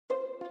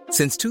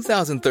Since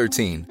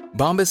 2013,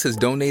 Bombas has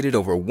donated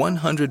over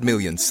 100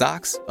 million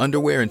socks,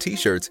 underwear, and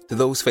T-shirts to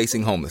those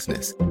facing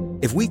homelessness.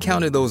 If we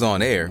counted those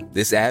on air,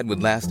 this ad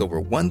would last over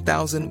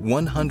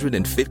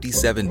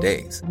 1,157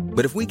 days.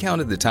 But if we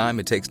counted the time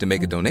it takes to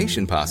make a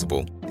donation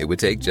possible, it would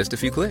take just a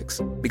few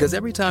clicks. Because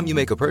every time you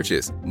make a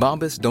purchase,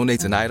 Bombas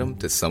donates an item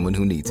to someone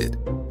who needs it.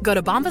 Go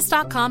to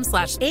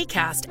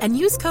bombas.com/ACAST and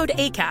use code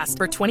ACAST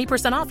for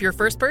 20% off your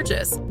first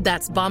purchase.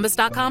 That's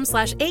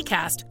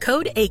bombas.com/ACAST,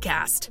 code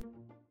ACAST.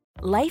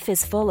 Life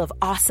is full of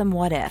awesome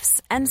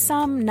what-ifs, and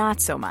some not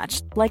so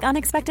much, like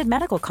unexpected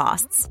medical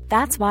costs.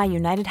 That's why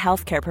United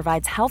Healthcare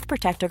provides Health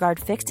Protector Guard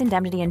fixed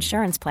indemnity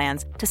insurance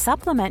plans to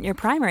supplement your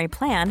primary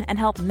plan and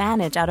help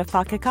manage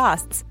out-of-pocket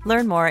costs.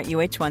 Learn more at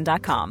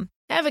uh1.com.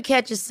 Ever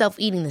catch yourself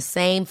eating the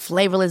same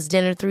flavorless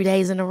dinner 3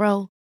 days in a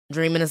row?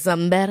 Dreaming of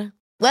something better?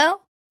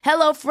 Well,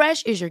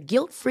 HelloFresh is your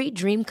guilt-free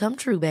dream come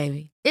true,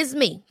 baby. It's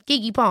me,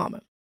 Keke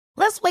Palmer.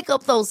 Let's wake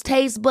up those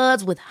taste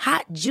buds with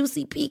hot,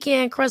 juicy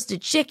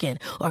pecan-crusted chicken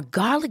or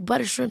garlic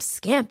butter shrimp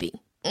scampi.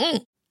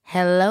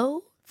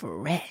 Hello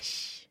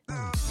Fresh.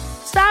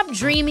 Stop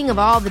dreaming of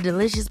all the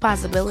delicious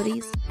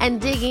possibilities and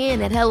dig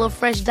in at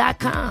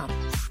HelloFresh.com.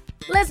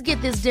 Let's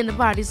get this dinner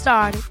party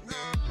started.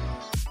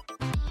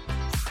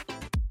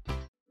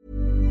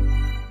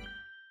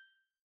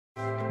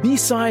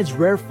 B-Sides,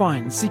 Rare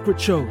Finds, Secret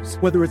Shows.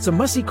 Whether it's a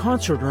must-see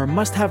concert or a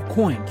must-have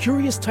coin,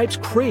 curious types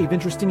crave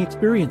interesting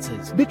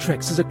experiences.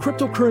 Bittrex is a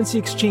cryptocurrency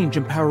exchange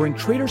empowering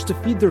traders to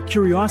feed their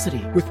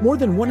curiosity. With more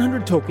than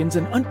 100 tokens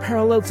and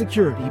unparalleled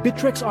security,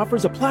 Bittrex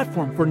offers a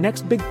platform for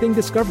next big thing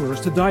discoverers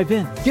to dive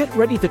in. Get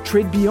ready to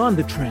trade beyond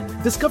the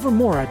trend. Discover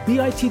more at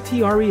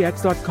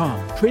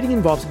bittrex.com. Trading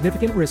involves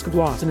significant risk of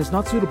loss and is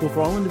not suitable for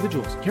all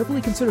individuals.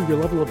 Carefully consider your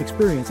level of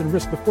experience and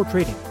risk before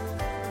trading.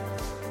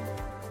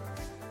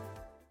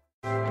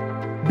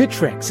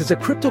 Bittrex is a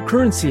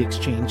cryptocurrency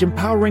exchange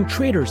empowering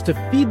traders to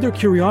feed their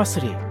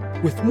curiosity.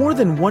 With more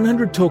than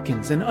 100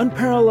 tokens and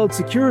unparalleled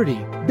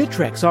security,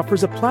 Bittrex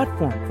offers a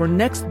platform for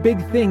next big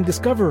thing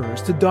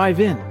discoverers to dive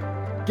in.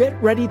 Get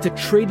ready to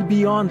trade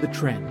beyond the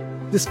trend.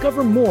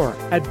 Discover more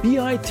at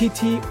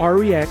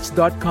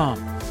bittrex.com.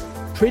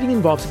 Trading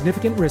involves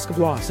significant risk of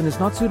loss and is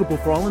not suitable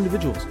for all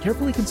individuals.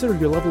 Carefully consider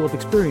your level of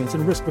experience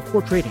and risk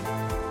before trading.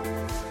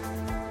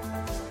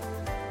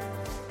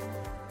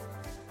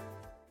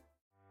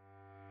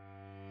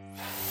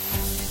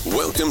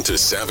 Welcome to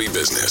Savvy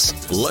Business,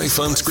 Life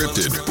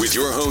Unscripted, with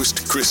your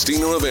host,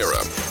 Christina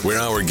Rivera, where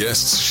our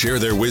guests share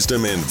their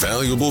wisdom and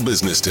valuable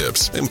business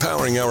tips,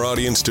 empowering our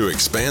audience to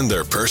expand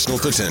their personal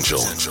potential.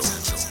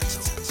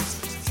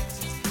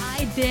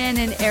 Hi, Dan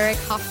and Eric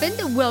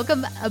Hoffend.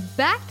 Welcome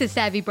back to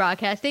Savvy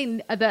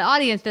Broadcasting. The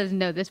audience doesn't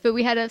know this, but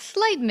we had a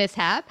slight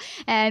mishap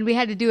and we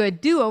had to do a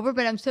do-over,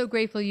 but I'm so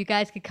grateful you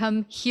guys could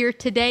come here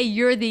today.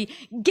 You're the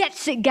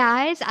Gets It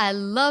Guys. I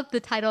love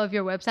the title of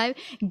your website,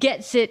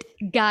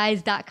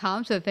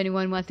 getsitguys.com. So if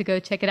anyone wants to go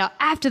check it out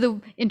after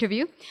the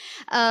interview.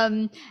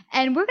 And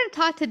we're going to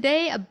talk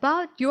today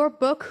about your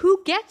book,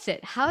 Who Gets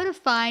It? How to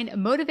Find,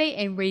 Motivate,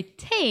 and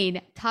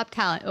Retain Top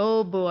Talent.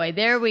 Oh boy,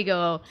 there we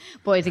go,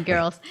 boys and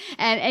girls.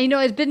 And you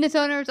know, as business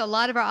owners, a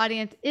lot of our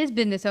audience is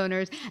business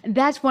owners. And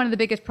that's one of the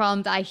biggest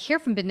problems I hear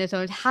from business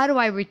owners. How do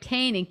I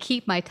retain and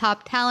keep my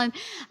top talent?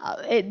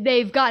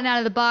 They've gotten out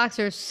of the box.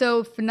 They're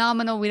so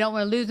phenomenal. We don't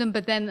want to lose them.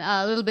 But then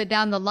a little bit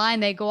down the line,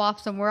 they go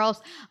off somewhere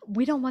else.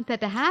 We don't want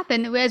that to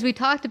happen. As we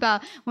talked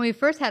about when we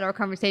first had our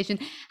conversation,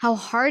 how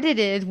hard it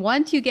is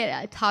once you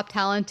get a top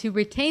talent to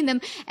retain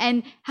them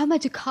and how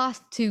much it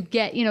costs to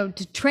get, you know,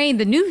 to train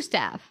the new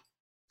staff.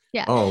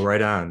 Yeah. Oh,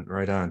 right on,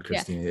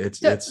 Christine. Yeah.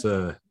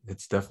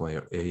 It's definitely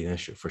an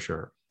issue for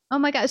sure. Oh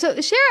my God.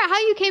 So share how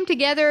you came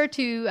together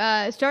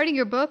to starting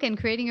your book and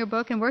creating your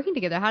book and working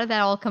together. How did that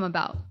all come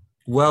about?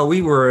 Well,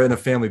 we were in a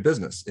family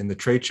business in the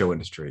trade show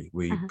industry.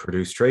 We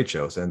produced trade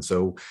shows. And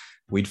so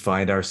we'd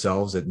find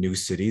ourselves at new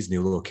cities,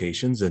 new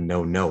locations, and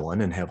know no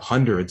one, and have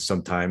hundreds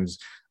sometimes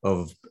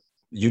of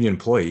union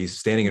employees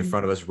standing in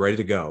front of us, ready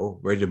to go,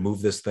 ready to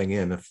move this thing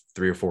in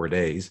 3 or 4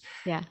 days.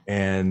 Yeah.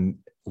 And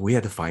we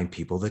had to find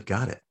people that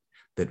got it,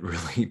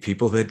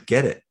 people that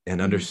get it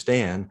and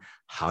understand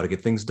how to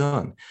get things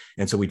done.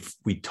 And so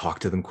we'd talk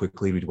to them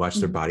quickly. We'd watch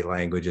their body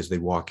language as they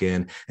walk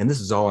in. And this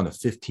is all in a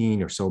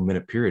 15 or so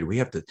minute period. We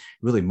have to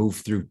really move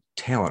through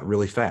talent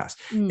really fast.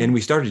 And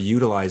we started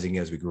utilizing,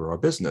 as we grew our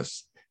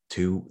business,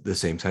 to the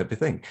same type of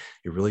thing.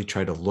 You really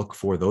try to look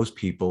for those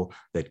people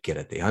that get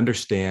it. They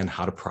understand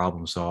how to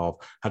problem solve,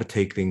 how to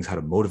take things, how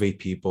to motivate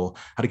people,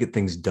 how to get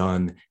things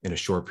done in a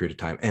short period of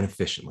time and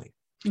efficiently.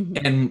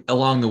 And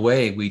along the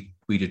way, we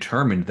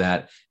determined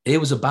that it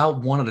was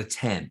about 1 out of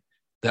 10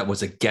 that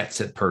was a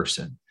gets it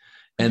person.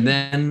 And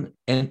then,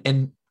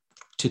 and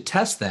to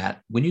test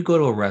that, when you go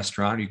to a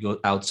restaurant, or you go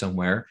out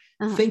somewhere,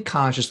 think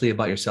consciously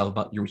about yourself,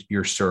 about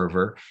your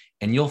server,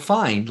 and you'll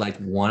find like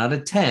 1 out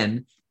of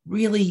 10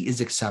 really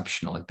is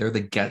exceptional. Like they're the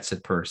gets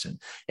it person.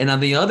 And on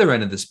the other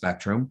end of the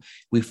spectrum,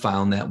 we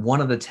found that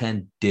 1 out of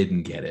 10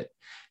 didn't get it.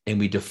 and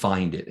we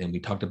defined it, and we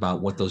talked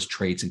about what those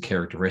traits and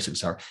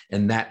characteristics are.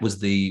 And that was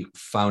the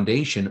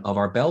foundation of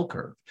our bell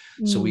curve.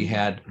 So we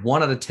had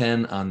 1 out of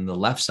 10 on the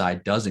left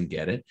side doesn't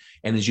get it.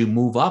 And as you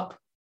move up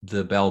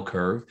the bell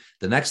curve,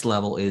 the next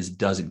level is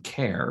doesn't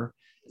care.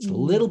 It's a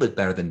little bit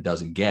better than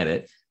doesn't get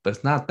it, but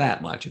it's not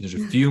that much. There's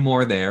a few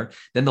more there.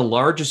 Then the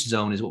largest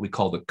zone is what we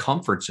call the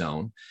comfort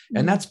zone.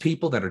 And that's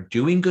people that are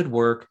doing good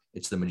work.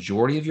 It's the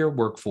majority of your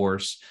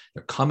workforce.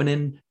 They're coming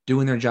in,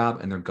 doing their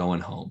job, and they're going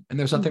home. And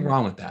there's nothing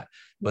wrong with that.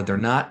 But they're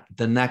not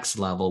the next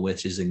level,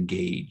 which is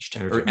engaged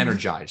or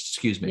energized,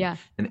 excuse me. Yeah.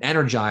 And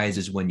energized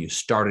is when you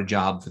start a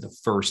job for the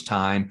first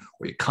time,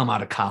 or you come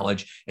out of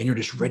college and you're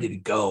just ready to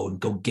go and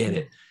go get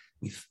it.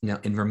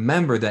 And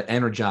remember that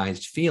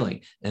energized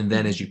feeling. And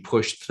then as you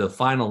push to the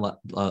final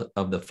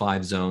of the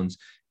 5 zones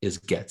is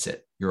gets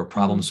it. You're a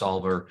problem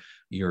solver.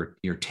 You're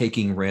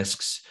taking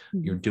risks.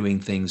 You're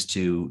doing things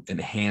to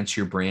enhance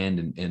your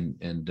brand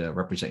and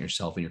represent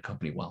yourself and your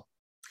company well.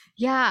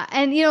 Yeah.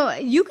 And,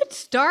 you could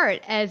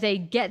start as a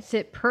gets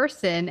it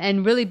person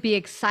and really be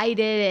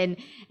excited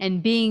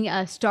and being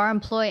a star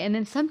employee, and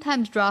then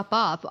sometimes drop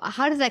off.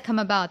 How does that come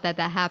about that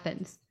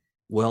happens?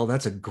 Well,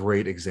 that's a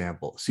great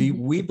example. See,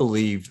 we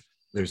believe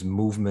there's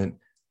movement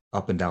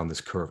up and down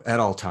this curve at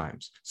all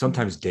times,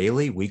 sometimes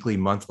daily, weekly,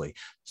 monthly.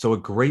 So a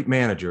great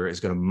manager is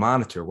going to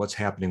monitor what's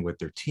happening with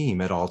their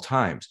team at all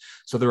times.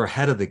 So they're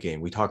ahead of the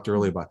game. We talked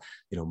earlier about,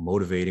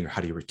 motivating, or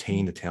how do you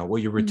retain the talent?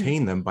 Well, you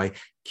retain them by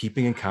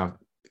keeping in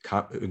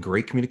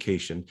great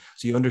communication,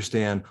 so you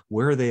understand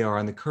where they are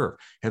on the curve.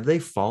 Have they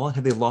fallen?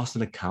 Have they lost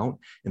an account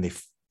and they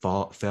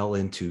fell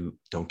into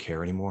don't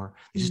care anymore?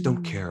 They just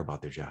don't care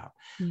about their job.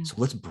 So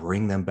let's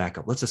bring them back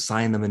up. Let's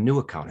assign them a new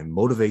account and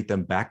motivate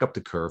them back up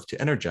the curve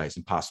to energize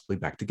and possibly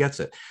back to gets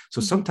it.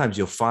 So sometimes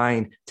you'll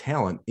find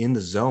talent in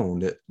the zone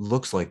that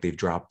looks like they've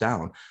dropped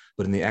down,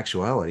 but in the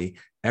actuality,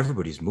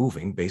 everybody's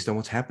moving based on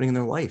what's happening in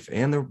their life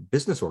and their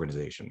business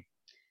organization.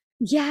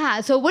 Yeah.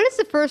 So what is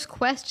the first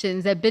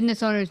questions that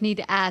business owners need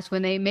to ask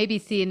when they maybe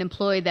see an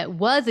employee that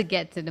was a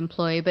gets it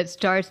employee, but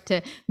starts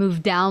to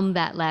move down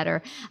that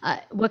ladder?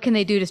 What can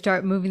they do to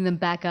start moving them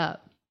back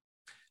up?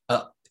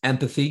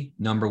 Empathy,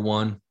 number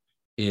one,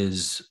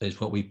 is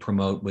what we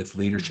promote with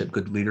leadership.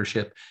 Good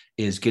leadership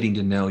is getting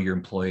to know your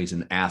employees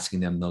and asking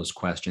them those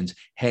questions.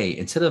 Hey,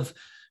 instead of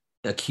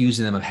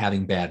accusing them of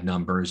having bad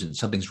numbers and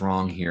something's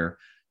wrong here,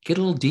 get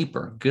a little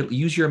deeper.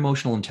 Use your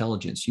emotional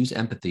intelligence. Use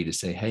empathy to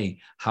say, hey,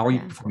 how are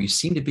you? You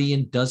seem to be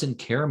in doesn't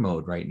care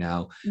mode right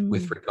now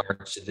with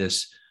regards to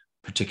this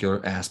particular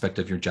aspect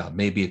of your job.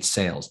 Maybe it's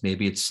sales.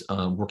 Maybe it's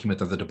working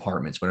with other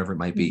departments, whatever it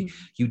might be.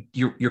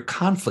 You're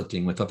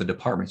conflicting with other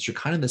departments. You're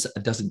kind of this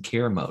doesn't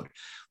care mode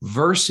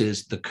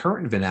versus the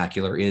current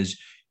vernacular is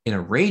in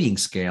a rating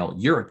scale,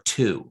 you're a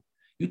 2.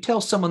 You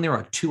tell someone they're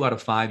a 2 out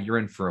of 5, you're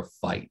in for a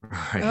fight,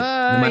 right?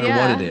 No matter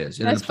what it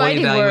is. In an employee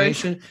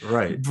evaluation,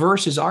 right?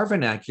 Versus our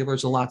vernacular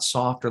is a lot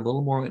softer, a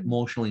little more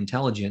emotionally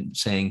intelligent,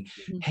 saying,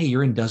 hey,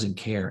 you're in doesn't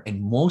care.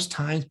 And most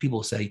times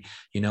people say,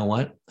 you know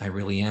what? I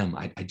really am.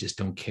 I just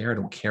don't care. I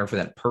don't care for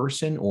that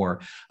person, or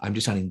I'm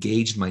just not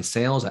engaged in my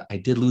sales. I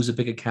did lose a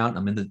big account.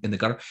 I'm in the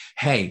gutter.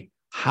 Hey,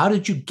 how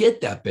did you get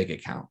that big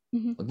account?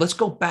 Let's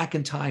go back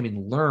in time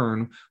and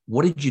learn,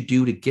 what did you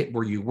do to get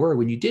where you were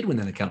when you did win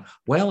that account?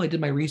 Well, I did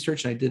my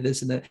research and I did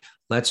this and that.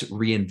 Let's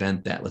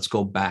reinvent that. Let's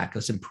go back.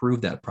 Let's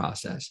improve that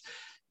process.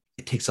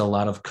 It takes a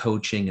lot of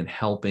coaching and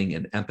helping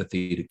and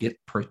empathy to get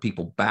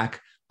people back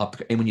up.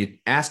 And when you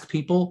ask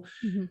people,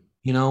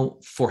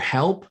 for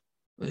help,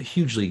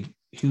 hugely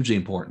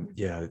important.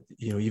 Yeah.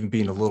 Even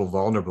being a little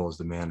vulnerable as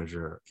the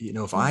manager,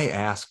 if I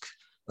ask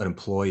an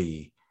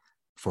employee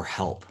for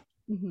help,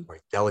 or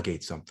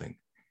delegate something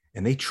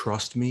and they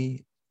trust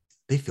me,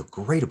 they feel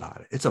great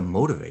about it. It's a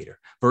motivator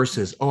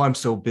versus, oh, I'm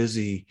so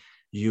busy,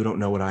 you don't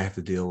know what I have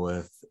to deal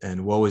with,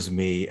 and woe is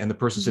me. And the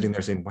person sitting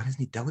there saying, why doesn't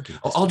he delegate?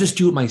 I'll just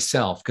do it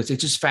myself because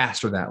it's just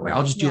faster that way.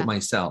 I'll just do it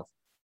myself.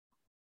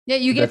 Yeah,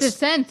 you get the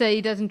sense that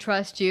he doesn't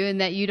trust you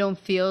and that you don't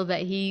feel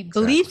that he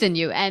believes in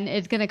you, and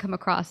it's going to come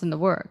across in the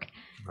work.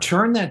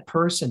 Turn that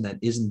person that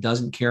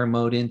doesn't care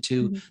mode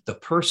into the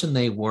person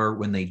they were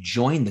when they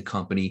joined the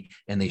company,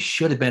 and they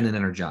should have been an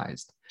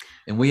energized.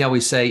 And we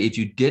always say, if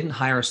you didn't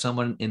hire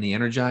someone in the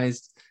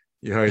energized,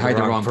 you hired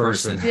the wrong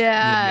person.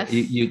 Yeah,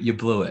 you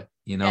blew it.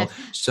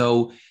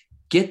 So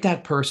get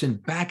that person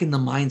back in the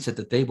mindset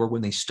that they were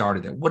when they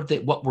started there.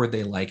 What were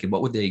they like, and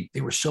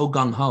they were so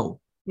gung ho.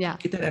 Yeah,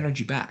 get that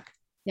energy back.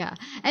 Yeah,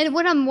 and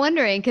what I'm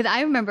wondering, because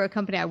I remember a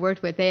company I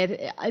worked with,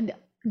 they had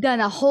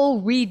done a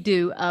whole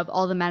redo of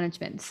all the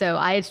management. So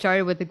I had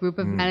started with a group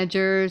of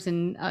managers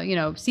and,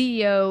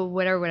 CEO,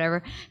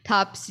 whatever,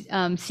 top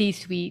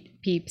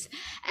C-suite peeps.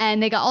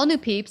 And they got all new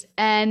peeps.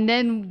 And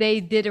then they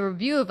did a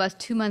review of us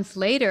 2 months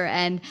later.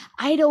 And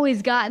I'd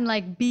always gotten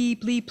like B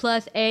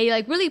plus, A,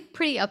 like really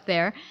pretty up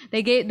there.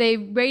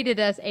 They rated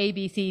us A,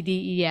 B, C,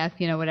 D, E, F,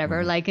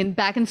 whatever,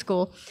 back in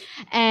school.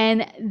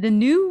 And the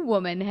new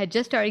woman had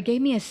just started,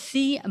 gave me a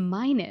C-.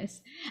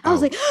 I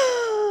was like,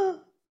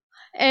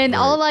 And Right.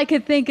 all I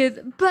could think is,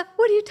 but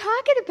what are you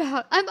talking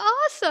about? I'm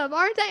awesome.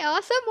 Aren't I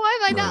awesome? Why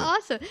am I not Right.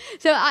 awesome?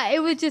 So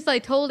it was just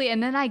like totally.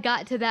 And then I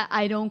got to that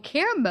I don't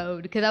care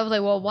mode because I was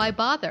like, well, why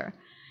bother?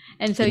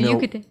 And so You you know,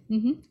 could,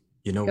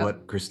 you know go.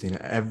 what, Christina?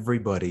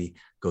 Everybody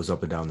goes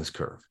up and down this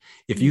curve.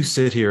 If you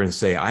sit here and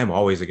say, I'm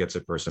always a get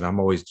it person, I'm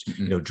always,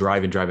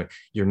 driving,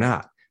 you're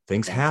not.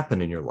 Things Yeah.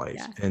 happen in your life.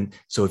 Yeah. And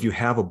so if you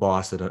have a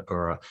boss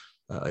or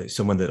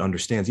someone that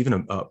understands,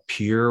 even a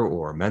peer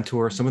or a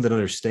mentor, someone that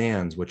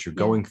understands what you're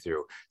going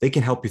through, they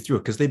can help you through it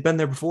because they've been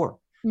there before.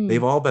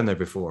 They've all been there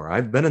before.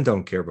 I've been in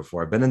don't care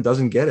before. I've been in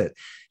doesn't get it.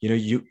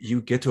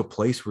 You get to a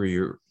place where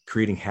you're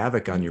creating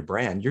havoc on your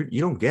brand.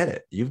 You don't get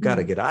it. You've got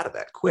to get out of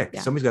that quick.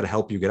 Yeah. Somebody's got to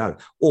help you get out of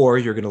it, or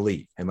you're going to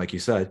leave. And like you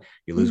said,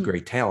 you lose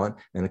great talent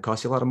and it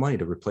costs you a lot of money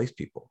to replace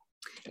people.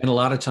 And a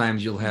lot of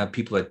times you'll have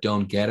people that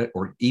don't get it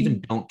or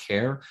even don't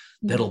care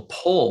that'll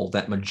pull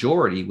that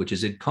majority, which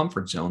is in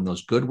comfort zone,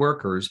 those good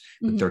workers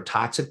with their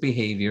toxic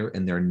behavior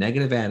and their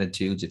negative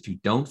attitudes. If you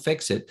don't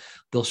fix it,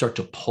 they'll start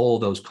to pull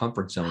those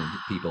comfort zone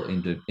people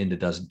into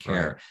doesn't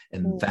care.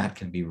 And that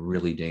can be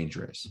really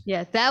dangerous.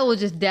 Yes, that will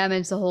just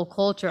damage the whole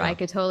culture. I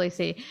could totally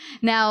see.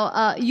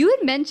 Now, you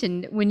had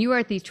mentioned when you were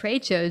at these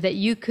trade shows that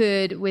you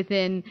could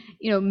within,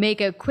 make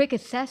a quick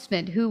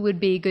assessment who would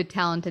be good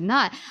talent and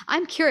not.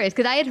 I'm curious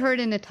because I had heard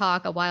in a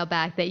talk a while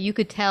back that you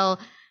could tell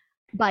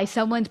by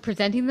someone's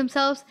presenting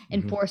themselves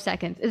in 4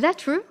 seconds. Is that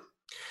true?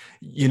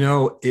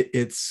 It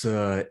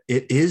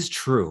is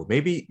true.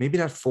 Maybe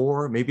not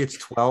 4, maybe it's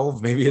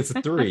 12, maybe it's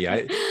 3.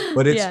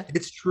 But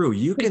it's true.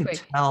 You can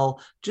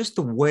tell just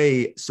the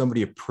way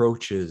somebody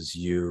approaches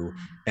you,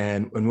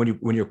 and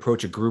when you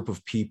approach a group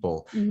of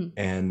people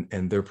and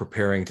they're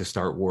preparing to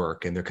start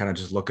work and they're kind of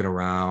just looking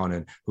around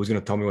and who's going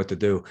to tell me what to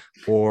do,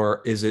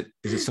 or is it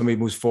somebody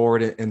moves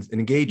forward and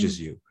engages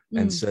you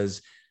and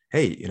says,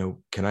 hey,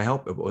 can I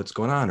help? What's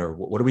going on? Or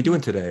what are we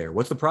doing today? Or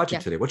what's the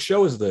project today? What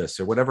show is this?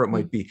 Or whatever it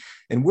might be.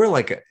 And we're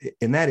like,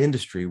 in that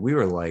industry, we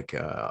were like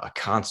a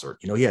concert.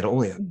 You had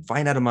only a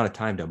finite amount of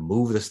time to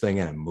move this thing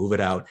in and move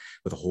it out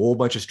with a whole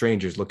bunch of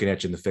strangers looking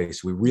at you in the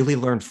face. We really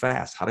learned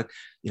fast how to,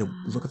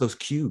 look at those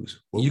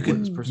cues. You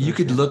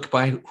could look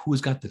by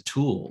who's got the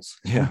tools,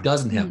 who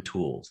doesn't have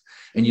tools.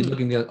 And you look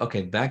and go,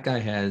 okay, that guy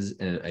has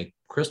a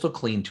crystal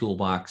clean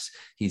toolbox.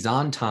 He's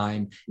on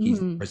time. He's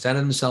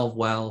presented himself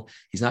well.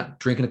 He's not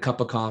drinking a cup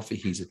of coffee.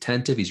 He's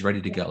attentive. He's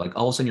ready to go. Like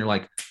all of a sudden you're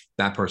like,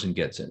 that person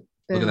gets it.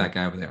 Look at that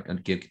guy over there,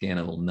 and give Dan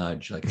a little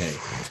nudge, like, hey.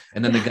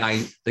 And then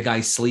the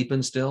guy's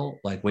sleeping still,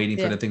 like waiting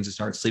for the things to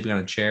start, sleeping on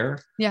a chair.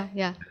 Yeah.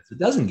 It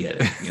doesn't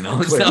get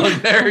it, So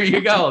there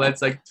you go.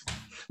 That's like,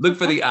 look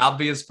for the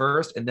obvious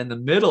first, and then the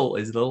middle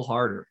is a little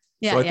harder.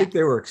 So I think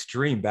they were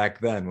extreme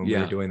back then when we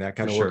were doing that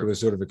kind of work. It was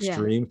sort of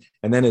extreme.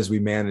 And then as we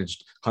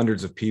managed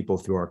hundreds of people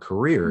through our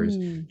careers,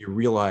 you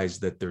realize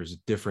that there's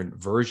different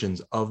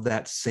versions of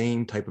that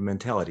same type of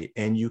mentality,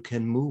 and you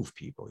can move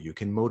people. You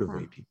can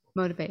motivate people.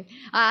 Motivate.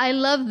 I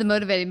love the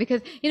motivating because,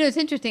 it's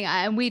interesting.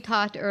 And we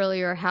talked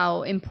earlier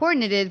how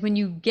important it is when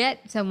you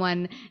get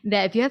someone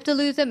that if you have to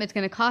lose them, it's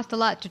going to cost a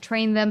lot to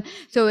train them.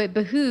 So it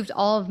behooves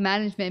all of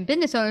management and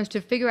business owners to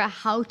figure out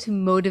how to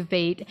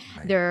motivate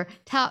their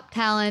top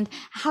talent.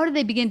 How do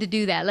they begin to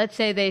do that? Let's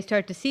say they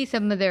start to see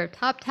some of their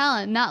top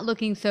talent not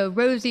looking so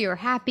rosy or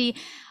happy.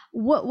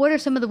 What are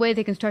some of the ways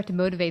they can start to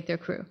motivate their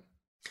crew?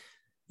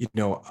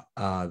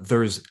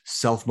 There's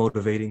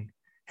self-motivating.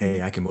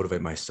 Hey, I can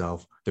motivate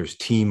myself. There's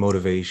team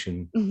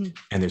motivation and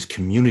there's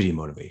community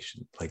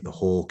motivation, like the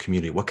whole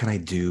community. What can I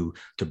do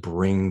to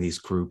bring these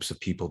groups of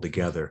people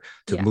together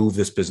to move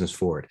this business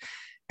forward?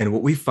 And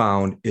what we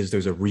found is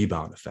there's a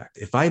rebound effect.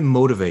 If I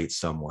motivate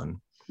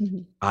someone,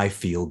 I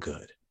feel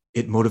good.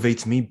 It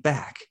motivates me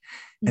back.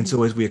 And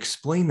so as we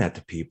explain that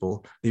to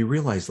people, they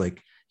realize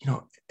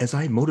as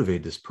I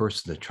motivate this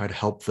person to try to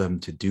help them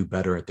to do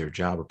better at their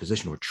job or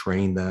position, or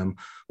train them,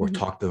 or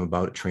talk to them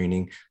about a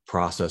training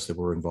process that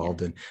we're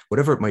involved in,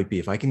 whatever it might be,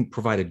 if I can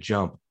provide a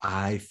jump,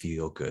 I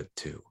feel good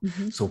too.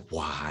 So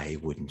why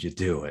wouldn't you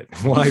do it?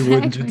 Why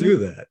wouldn't you do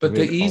that? But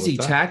the easy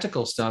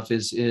tactical stuff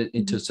is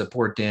to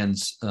support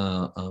Dan's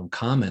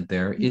comment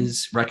there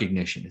is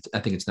recognition. I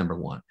think it's number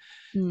one.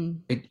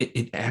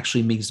 It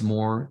actually means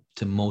more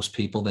to most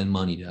people than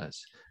money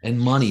does. And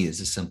money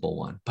is a simple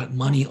one, but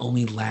money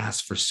only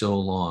lasts for so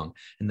long.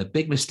 And the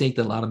big mistake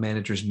that a lot of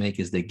managers make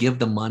is they give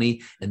the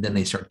money and then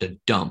they start to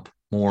dump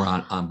more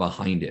on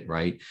behind it,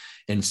 right?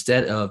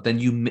 Instead of then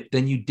you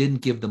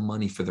didn't give the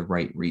money for the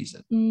right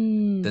reason.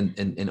 Then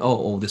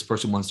this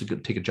person wants to go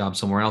take a job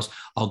somewhere else.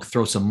 I'll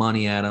throw some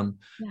money at them.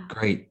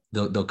 Great,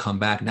 they'll come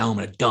back. Now I'm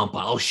going to dump.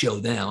 I'll show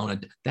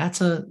them.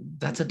 That's a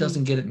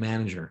doesn't get it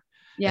manager.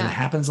 And it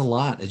happens a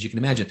lot, as you can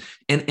imagine.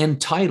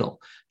 And title,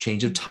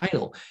 change of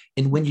title.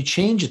 And when you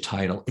change a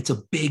title, it's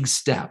a big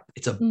step.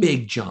 It's a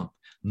big jump.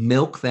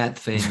 Milk that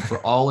thing for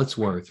all it's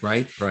worth,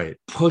 right? Right.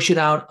 Push it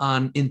out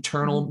on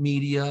internal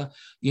media,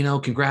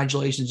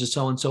 congratulations to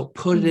so-and-so,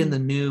 put it in the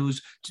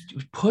news,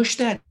 push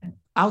that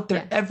out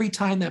there. Every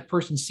time that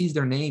person sees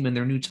their name and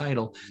their new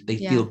title, they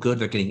feel good.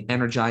 They're getting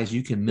energized.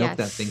 You can milk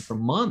that thing for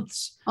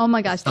months. Oh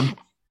my gosh.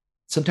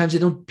 sometimes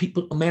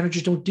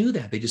managers don't do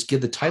that. They just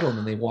give the title and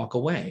then they walk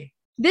away.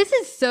 This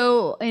is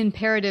so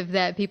imperative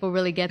that people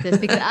really get this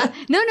because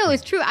no,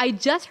 it's true. I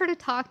just heard a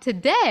talk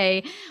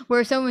today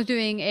where someone was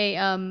doing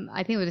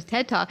I think it was a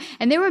TED talk,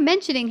 and they were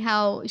mentioning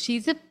how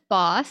she's a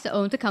boss,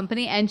 owns a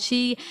company, and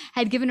she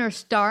had given her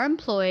star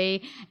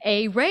employee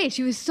a raise.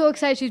 She was so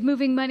excited. She's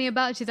moving money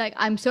about. She's like,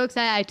 I'm so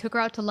excited. I took her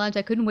out to lunch.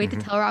 I couldn't wait to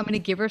tell her I'm going to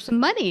give her some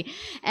money.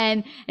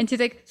 And she's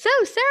like, so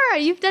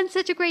Sarah, you've done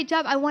such a great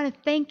job. I want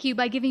to thank you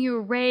by giving you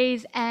a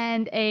raise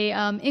and a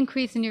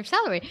increase in your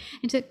salary.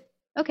 And she's like,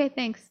 okay,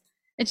 thanks.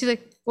 And she's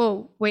like,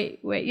 whoa, wait.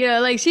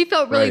 Like she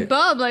felt really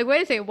bummed. Like,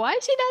 wait a second, why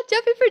is she not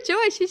jumping for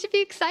joy? She should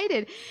be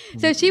excited.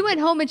 So she went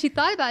home and she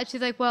thought about it.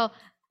 She's like, well,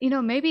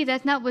 maybe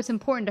that's not what's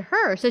important to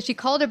her. So she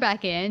called her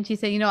back in. She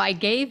said, I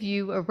gave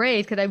you a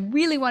raise because I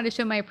really want to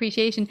show my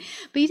appreciation,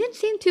 but you didn't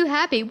seem too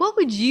happy. What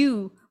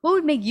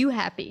would make you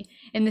happy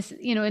in this,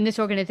 in this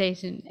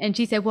organization? And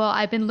she said, well,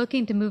 I've been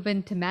looking to move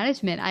into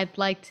management. I'd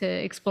like to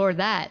explore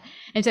that.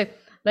 And so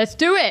let's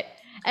do it.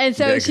 And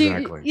so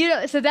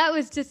exactly. So that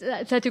was just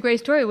such a great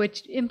story,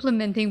 which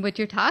implementing what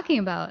you're talking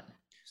about.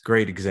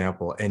 Great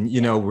example. And,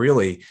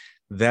 really,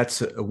 that's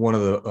one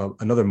of the,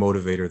 another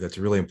motivator that's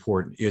really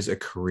important is a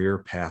career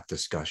path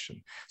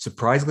discussion.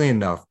 Surprisingly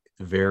enough,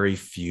 very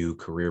few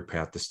career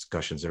path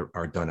discussions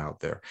are done out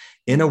there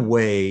in a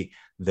way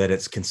that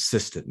it's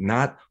consistent,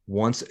 not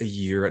once a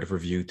year at a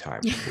review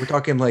time. We're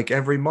talking like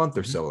every month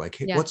or so, like,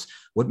 hey,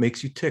 what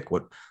makes you tick?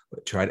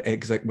 Try to,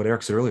 exactly what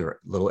Eric said earlier,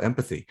 a little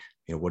empathy.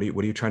 What are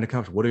you trying to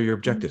accomplish? What are your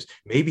objectives?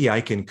 Maybe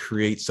I can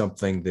create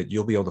something that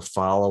you'll be able to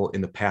follow in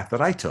the path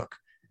that I took.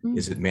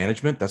 Is it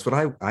management? That's what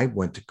I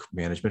went to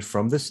management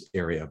from this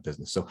area of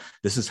business. So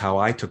this is how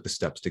I took the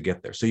steps to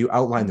get there. So you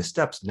outline the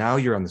steps. Now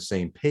you're on the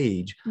same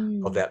page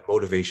of that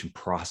motivation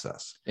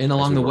process. And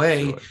along the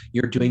way,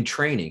 you're doing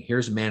training.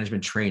 Here's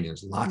management training.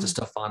 There's lots of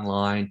stuff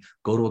online.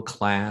 Go to a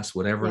class,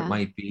 whatever it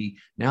might be.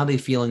 Now they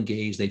feel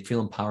engaged. They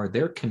feel empowered.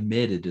 They're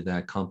committed to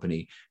that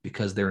company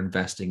because they're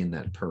investing in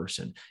that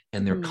person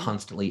and they're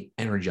constantly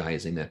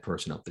energizing that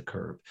person up the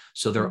curve.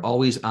 So they're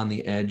always on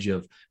the edge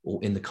of,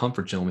 in the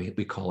comfort zone,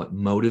 we call it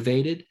motivated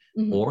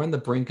or on the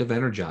brink of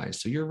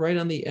energized. So you're right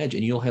on the edge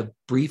and you'll have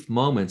brief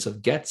moments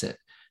of gets it.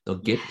 They'll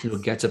get to a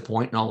gets it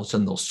point and all of a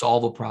sudden they'll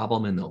solve a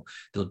problem and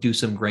they'll do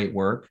some great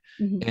work.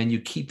 And you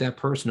keep that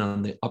person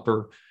on the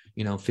upper,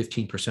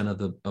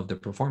 15% of the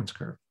performance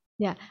curve.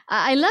 Yeah.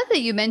 I love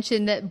that you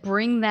mentioned that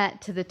bring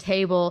that to the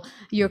table,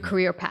 your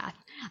career path.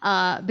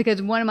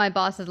 Because one of my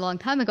bosses a long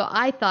time ago,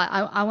 I thought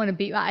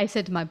I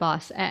said to my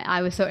boss,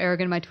 I was so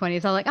arrogant in my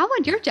 20s. I'm like, I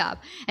want your job.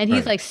 And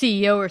he's like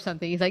CEO or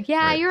something. He's like,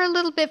 yeah, you're a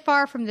little bit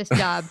far from this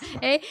job.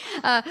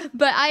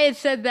 But I had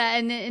said that.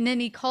 And then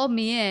he called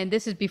me in.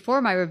 This is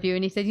before my review.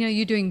 And he said,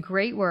 you're doing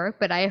great work,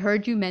 but I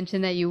heard you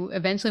mention that you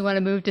eventually want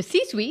to move to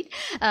C-suite.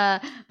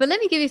 But let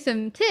me give you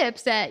some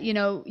tips that,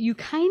 you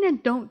kind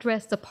of don't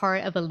dress the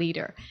part of a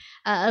leader.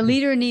 A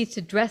leader needs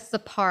to dress the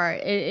part.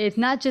 It's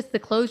not just the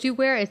clothes you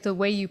wear, it's the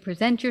way you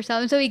present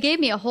yourself. And so he gave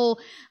me a whole,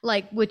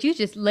 like what you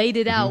just laid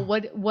it out,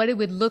 what it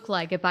would look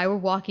like if I were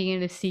walking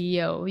in as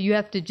CEO. You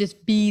have to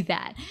just be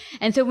that.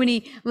 And so when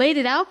he laid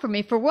it out for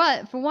me, for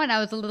one, I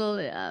was a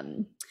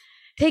little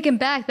taken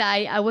back that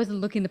I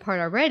wasn't looking the part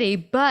already,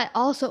 but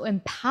also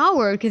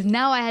empowered because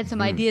now I had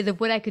some ideas of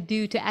what I could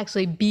do to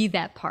actually be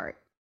that part.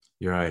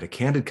 You're right. A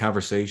candid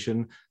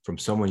conversation from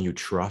someone you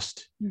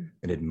trust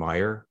and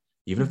admire,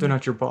 even if they're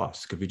not your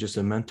boss, could be just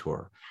a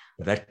mentor.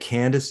 That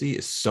candidacy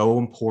is so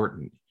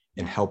important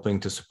in helping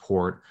to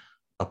support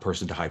a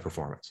person to high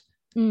performance.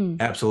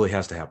 Absolutely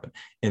has to happen.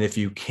 And if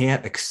you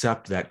can't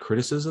accept that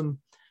criticism,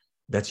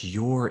 that's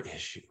your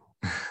issue,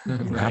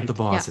 not the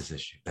boss's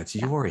issue. That's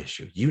your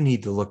issue. You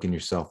need to look in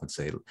yourself and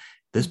say,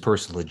 this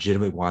person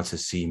legitimately wants to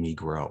see me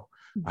grow.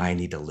 I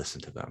need to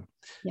listen to them.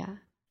 Yeah.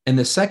 And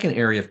the second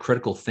area of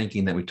critical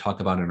thinking that we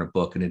talk about in our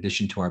book, in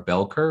addition to our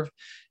bell curve,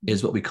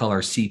 is what we call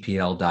our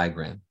CPL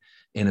diagram.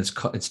 And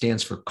it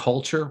stands for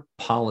culture,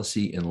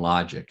 policy, and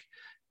logic.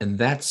 And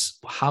that's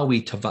how we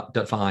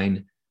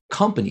define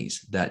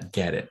companies that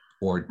get it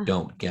or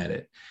don't get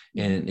it.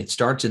 And it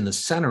starts in the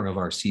center of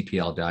our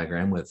CPL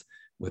diagram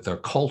with our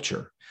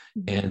culture.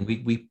 And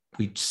we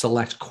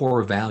select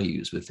core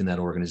values within that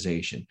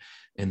organization.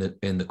 And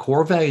the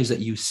core values that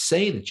you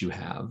say that you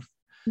have,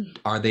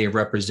 are they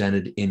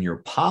represented in your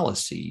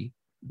policy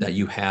that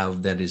you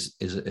have that is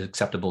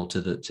acceptable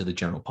to the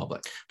general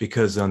public?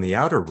 Because on the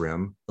outer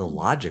rim, the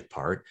logic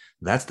part,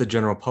 that's the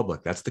general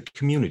public. That's the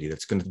community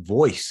that's going to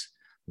voice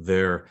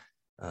their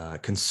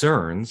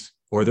concerns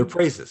or their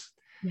praises.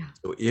 Yeah.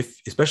 So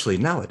especially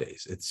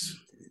nowadays, it's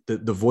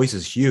the voice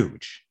is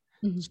huge.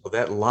 So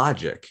that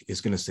logic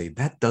is going to say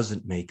that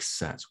doesn't make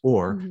sense,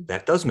 or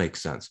that does make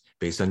sense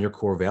based on your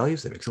core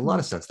values. That makes a lot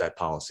of sense. That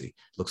policy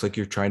looks like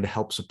you're trying to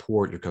help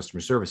support your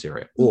customer service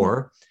area,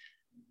 or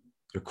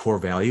your core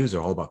values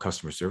are all about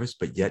customer service,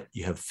 but yet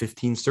you have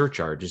 15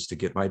 surcharges to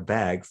get my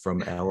bag from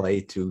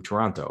LA to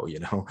Toronto,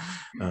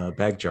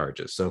 bag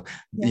charges. So,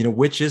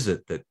 which is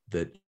it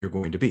that you're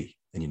going to be?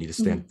 And you need to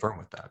stand firm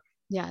with that.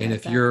 Yeah. And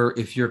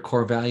if your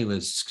core value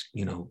is,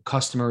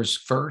 customers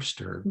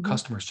first or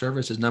customer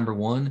service is number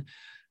one,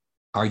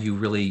 are you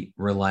really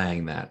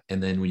relaying that?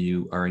 And then when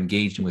you are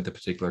engaging with a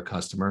particular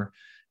customer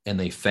and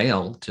they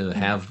fail to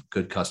have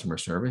good customer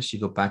service, you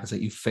go back and say,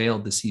 you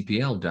failed the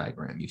CPL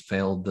diagram, you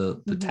failed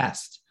the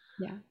test.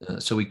 Yeah.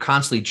 So we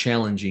constantly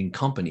challenging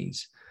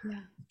companies.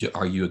 Yeah.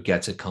 Are you a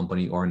Gets It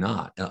company or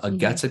not? A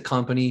Gets It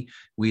company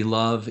we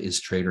love is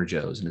Trader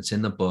Joe's, and it's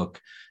in the book.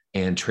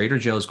 And Trader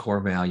Joe's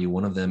core value,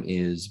 one of them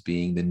is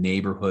being the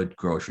neighborhood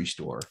grocery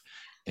store.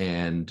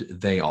 And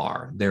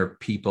their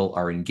people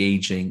are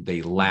engaging,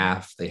 they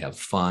laugh, they have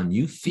fun.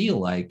 You feel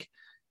like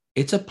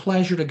it's a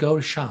pleasure to go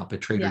to shop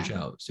at Trader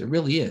Joe's. It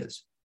really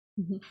is.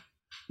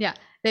 Yeah,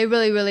 they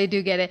really, really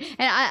do get it.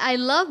 And I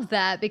love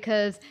that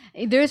because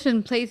there's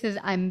been places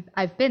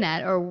I've been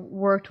at or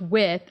worked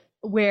with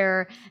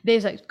where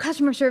there's like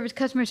customer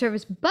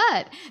service,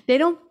 but they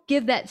don't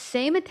give that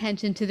same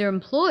attention to their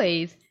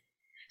employees.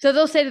 So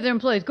they'll say to their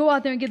employees, go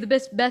out there and give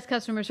the best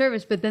customer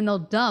service, but then they'll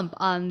dump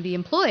on the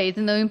employees.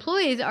 And the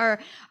employees are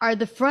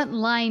the front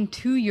line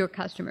to your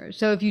customers.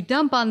 So if you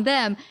dump on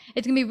them,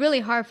 it's going to be really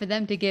hard for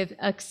them to give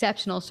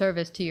exceptional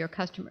service to your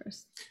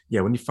customers. Yeah,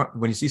 when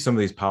you see some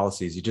of these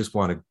policies, you just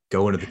want to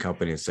go into the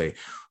company and say,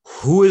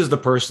 who is the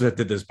person that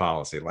did this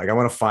policy? Like, I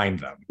want to find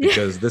them,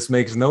 because this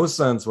makes no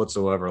sense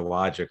whatsoever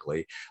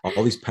logically.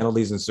 All these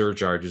penalties and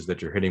surcharges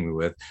that you're hitting me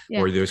with,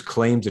 or there's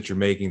claims that you're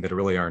making that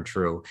really aren't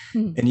true.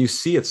 And you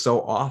see it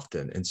so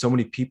often. And so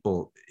many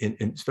people,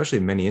 especially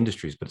in many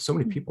industries, but so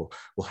many people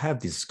will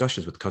have these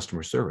discussions with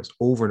customer service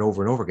over and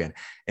over and over again.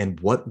 And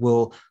what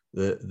will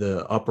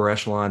the upper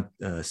echelon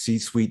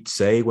C-suite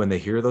say when they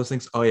hear those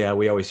things? Oh yeah,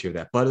 we always hear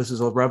that, but this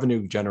is a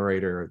revenue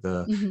generator,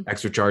 the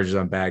extra charges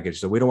on baggage,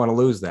 so we don't want to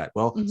lose that.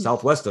 Well,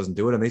 Southwest doesn't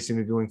do it and they seem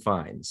to be doing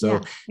fine.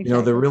 So there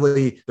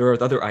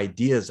are other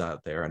ideas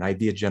out there, and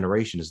idea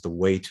generation is the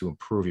way to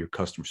improve your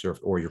customer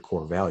service or your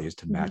core values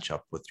to match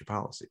up with your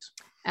policies.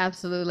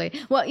 Absolutely.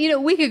 Well,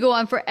 we could go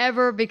on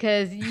forever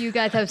because you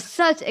guys have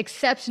such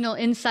exceptional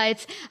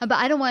insights, but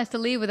I don't want us to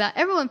leave without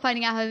everyone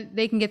finding out how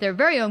they can get their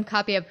very own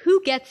copy of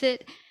Who Gets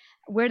It.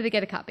 Where do they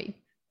get a copy?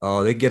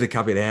 Oh, they get a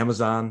copy at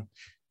Amazon,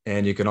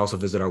 and you can also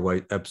visit our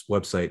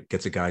website,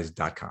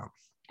 getsitguys.com.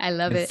 I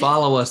love it.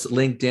 Follow us,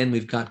 LinkedIn.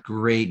 We've got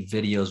great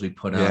videos we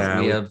put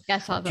out. We have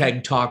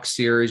Keg Talk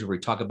series where we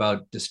talk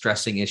about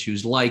distressing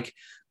issues like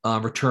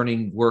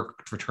returning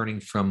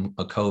from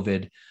a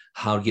COVID,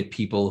 how to get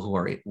people who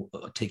are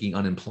taking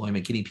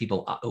unemployment, getting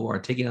people who are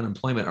taking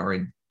unemployment are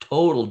in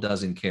total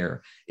doesn't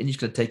care. And it's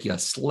going to take you a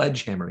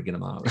sledgehammer to get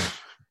them out of it.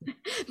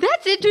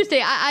 That's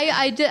interesting.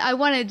 I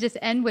want to just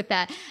end with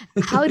that.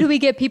 How do we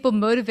get people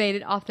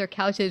motivated off their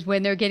couches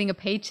when they're getting a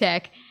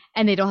paycheck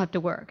and they don't have to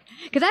work?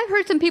 Because I've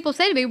heard some people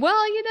say to me, well,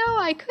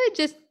 I could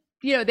just,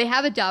 they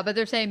have a job, but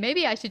they're saying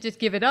maybe I should just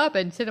give it up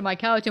and sit on my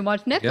couch and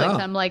watch Netflix. Yeah.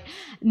 I'm like,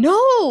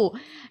 no.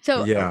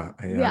 So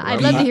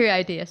I'd love to hear your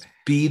ideas.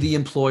 Be the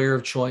employer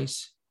of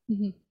choice.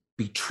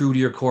 Be true to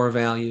your core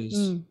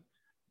values.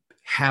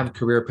 Have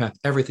career path,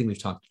 everything we've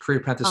talked,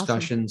 career path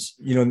discussions.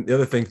 Awesome. The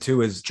other thing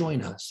too is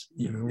join us.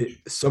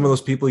 Some of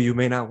those people you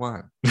may not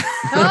want.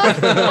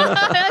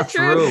 That's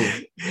true.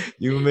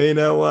 You may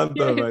not want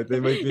them. Right? They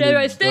might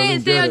be.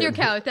 Stay on your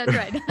couch. That's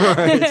right.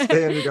 Right.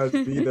 Stay on your couch.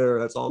 Be there.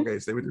 That's all okay.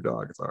 Stay with your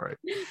dog. It's all right.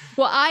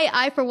 Well,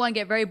 I for one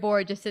get very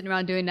bored just sitting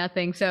around doing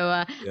nothing.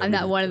 So I'm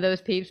not one of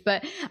those peeps.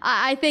 But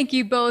I thank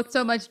you both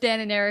so much,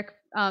 Dan and Eric,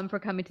 for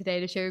coming today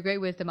to share your great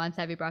wisdom on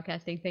Savvy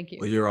Broadcasting. Thank you.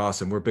 Well, you're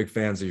awesome. We're big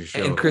fans of your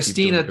show. And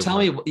Christina, tell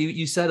me,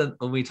 you said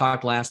when we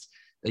talked last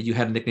that you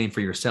had a nickname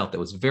for yourself that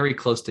was very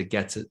close to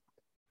Gets It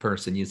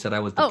person. You said I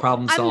was the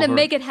problem solver. I'm the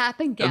Make It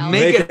Happen gal.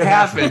 Make it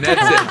happen.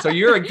 That's it. So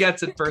you're a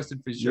Gets It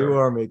person for sure. You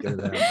are making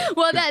it happen.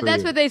 Well,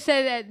 that's what they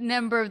said at a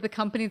number of the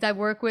companies I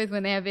work with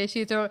when they have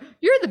issues. Or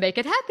you're the Make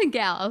It Happen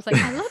gal. I was like,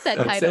 I love that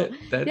title.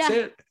 That's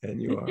it. And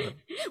you are.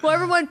 Well,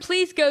 everyone,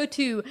 please go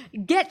to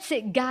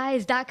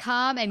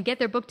getsitguys.com and get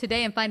their book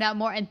today and find out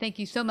more. And thank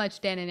you so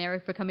much, Dan and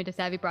Eric, for coming to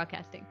Savvy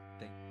Broadcasting.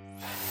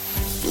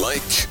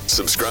 Like,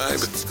 subscribe,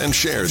 and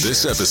share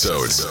this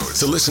episode.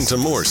 To listen to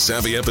more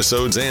Savvy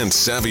episodes and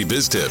Savvy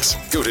Biz Tips,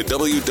 go to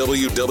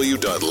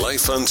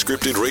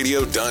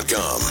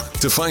www.lifeunscriptedradio.com.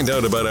 To find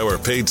out about our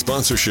paid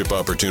sponsorship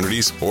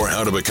opportunities or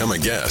how to become a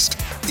guest,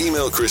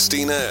 email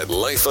Christina at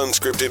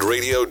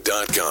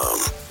lifeunscriptedradio.com.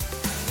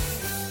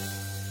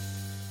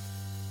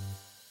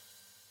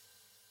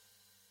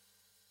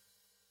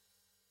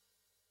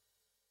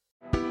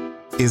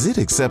 Is it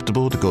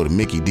acceptable to go to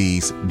Mickey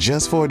D's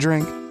just for a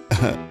drink?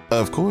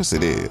 Of course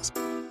it is.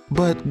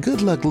 But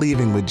good luck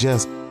leaving with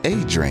just a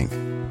drink.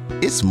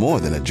 It's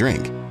more than a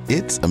drink.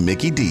 It's a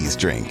Mickey D's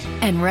drink.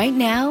 And right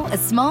now, a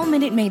small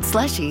Minute Maid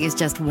slushie is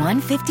just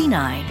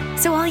 $1.59.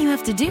 So all you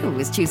have to do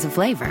is choose a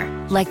flavor,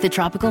 like the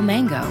tropical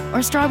mango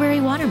or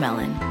strawberry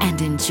watermelon, and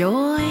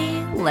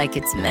enjoy like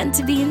it's meant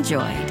to be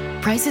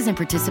enjoyed. Prices and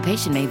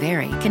participation may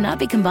vary. Cannot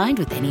be combined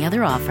with any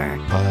other offer.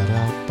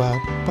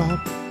 Ba-da-ba-ba-ba.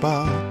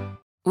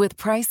 With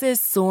prices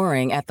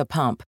soaring at the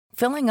pump,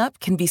 filling up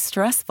can be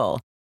stressful.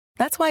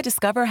 That's why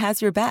Discover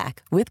has your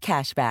back with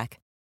cashback.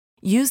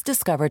 Use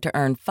Discover to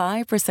earn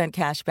 5%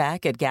 cash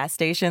back at gas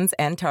stations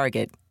and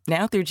Target,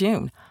 now through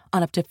June,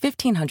 on up to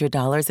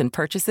 $1,500 in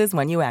purchases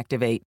when you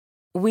activate.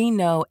 We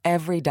know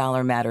every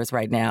dollar matters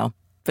right now,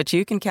 but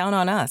you can count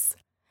on us.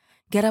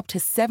 Get up to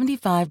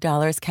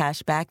 $75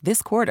 cash back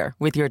this quarter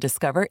with your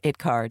Discover It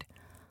card.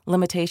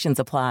 Limitations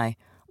apply.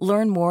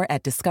 Learn more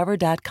at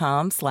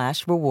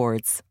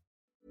discover.com/rewards.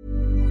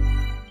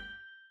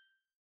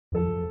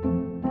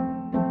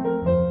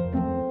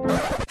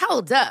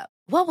 Hold up.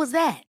 What was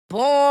that?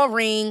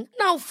 Boring.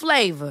 No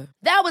flavor.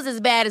 That was as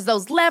bad as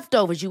those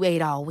leftovers you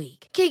ate all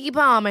week. Keke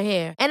Palmer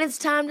here, and it's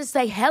time to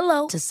say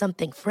hello to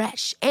something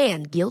fresh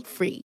and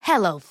guilt-free.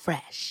 Hello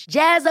Fresh.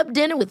 Jazz up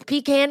dinner with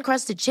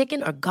pecan-crusted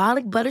chicken or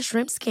garlic butter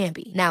shrimp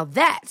scampi. Now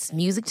that's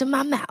music to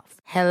my mouth.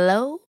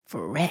 Hello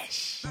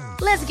Fresh.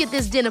 Let's get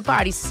this dinner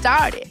party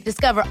started.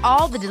 Discover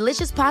all the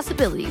delicious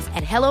possibilities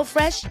at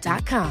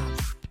hellofresh.com.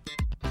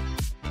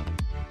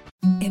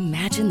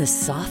 Imagine the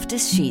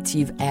softest sheets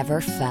you've ever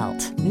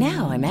felt.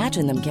 Now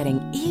imagine them getting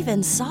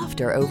even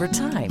softer over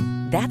time.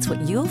 That's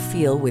what you'll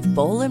feel with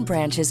Boll &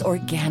 Branch's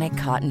organic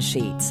cotton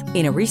sheets.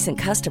 In a recent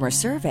customer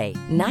survey,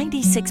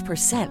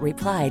 96%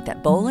 replied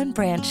that Boll &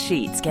 Branch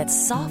sheets get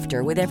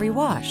softer with every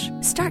wash.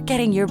 Start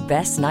getting your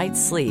best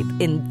night's sleep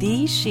in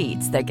these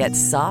sheets that get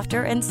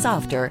softer and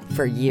softer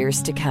for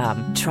years to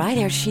come. Try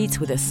their sheets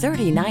with a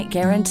 30-night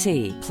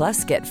guarantee.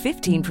 Plus, get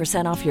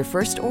 15% off your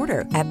first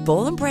order at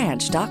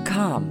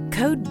bollandbranch.com.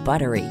 Code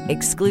BUTTERY.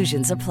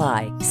 Exclusions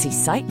apply. See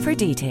site for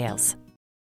details.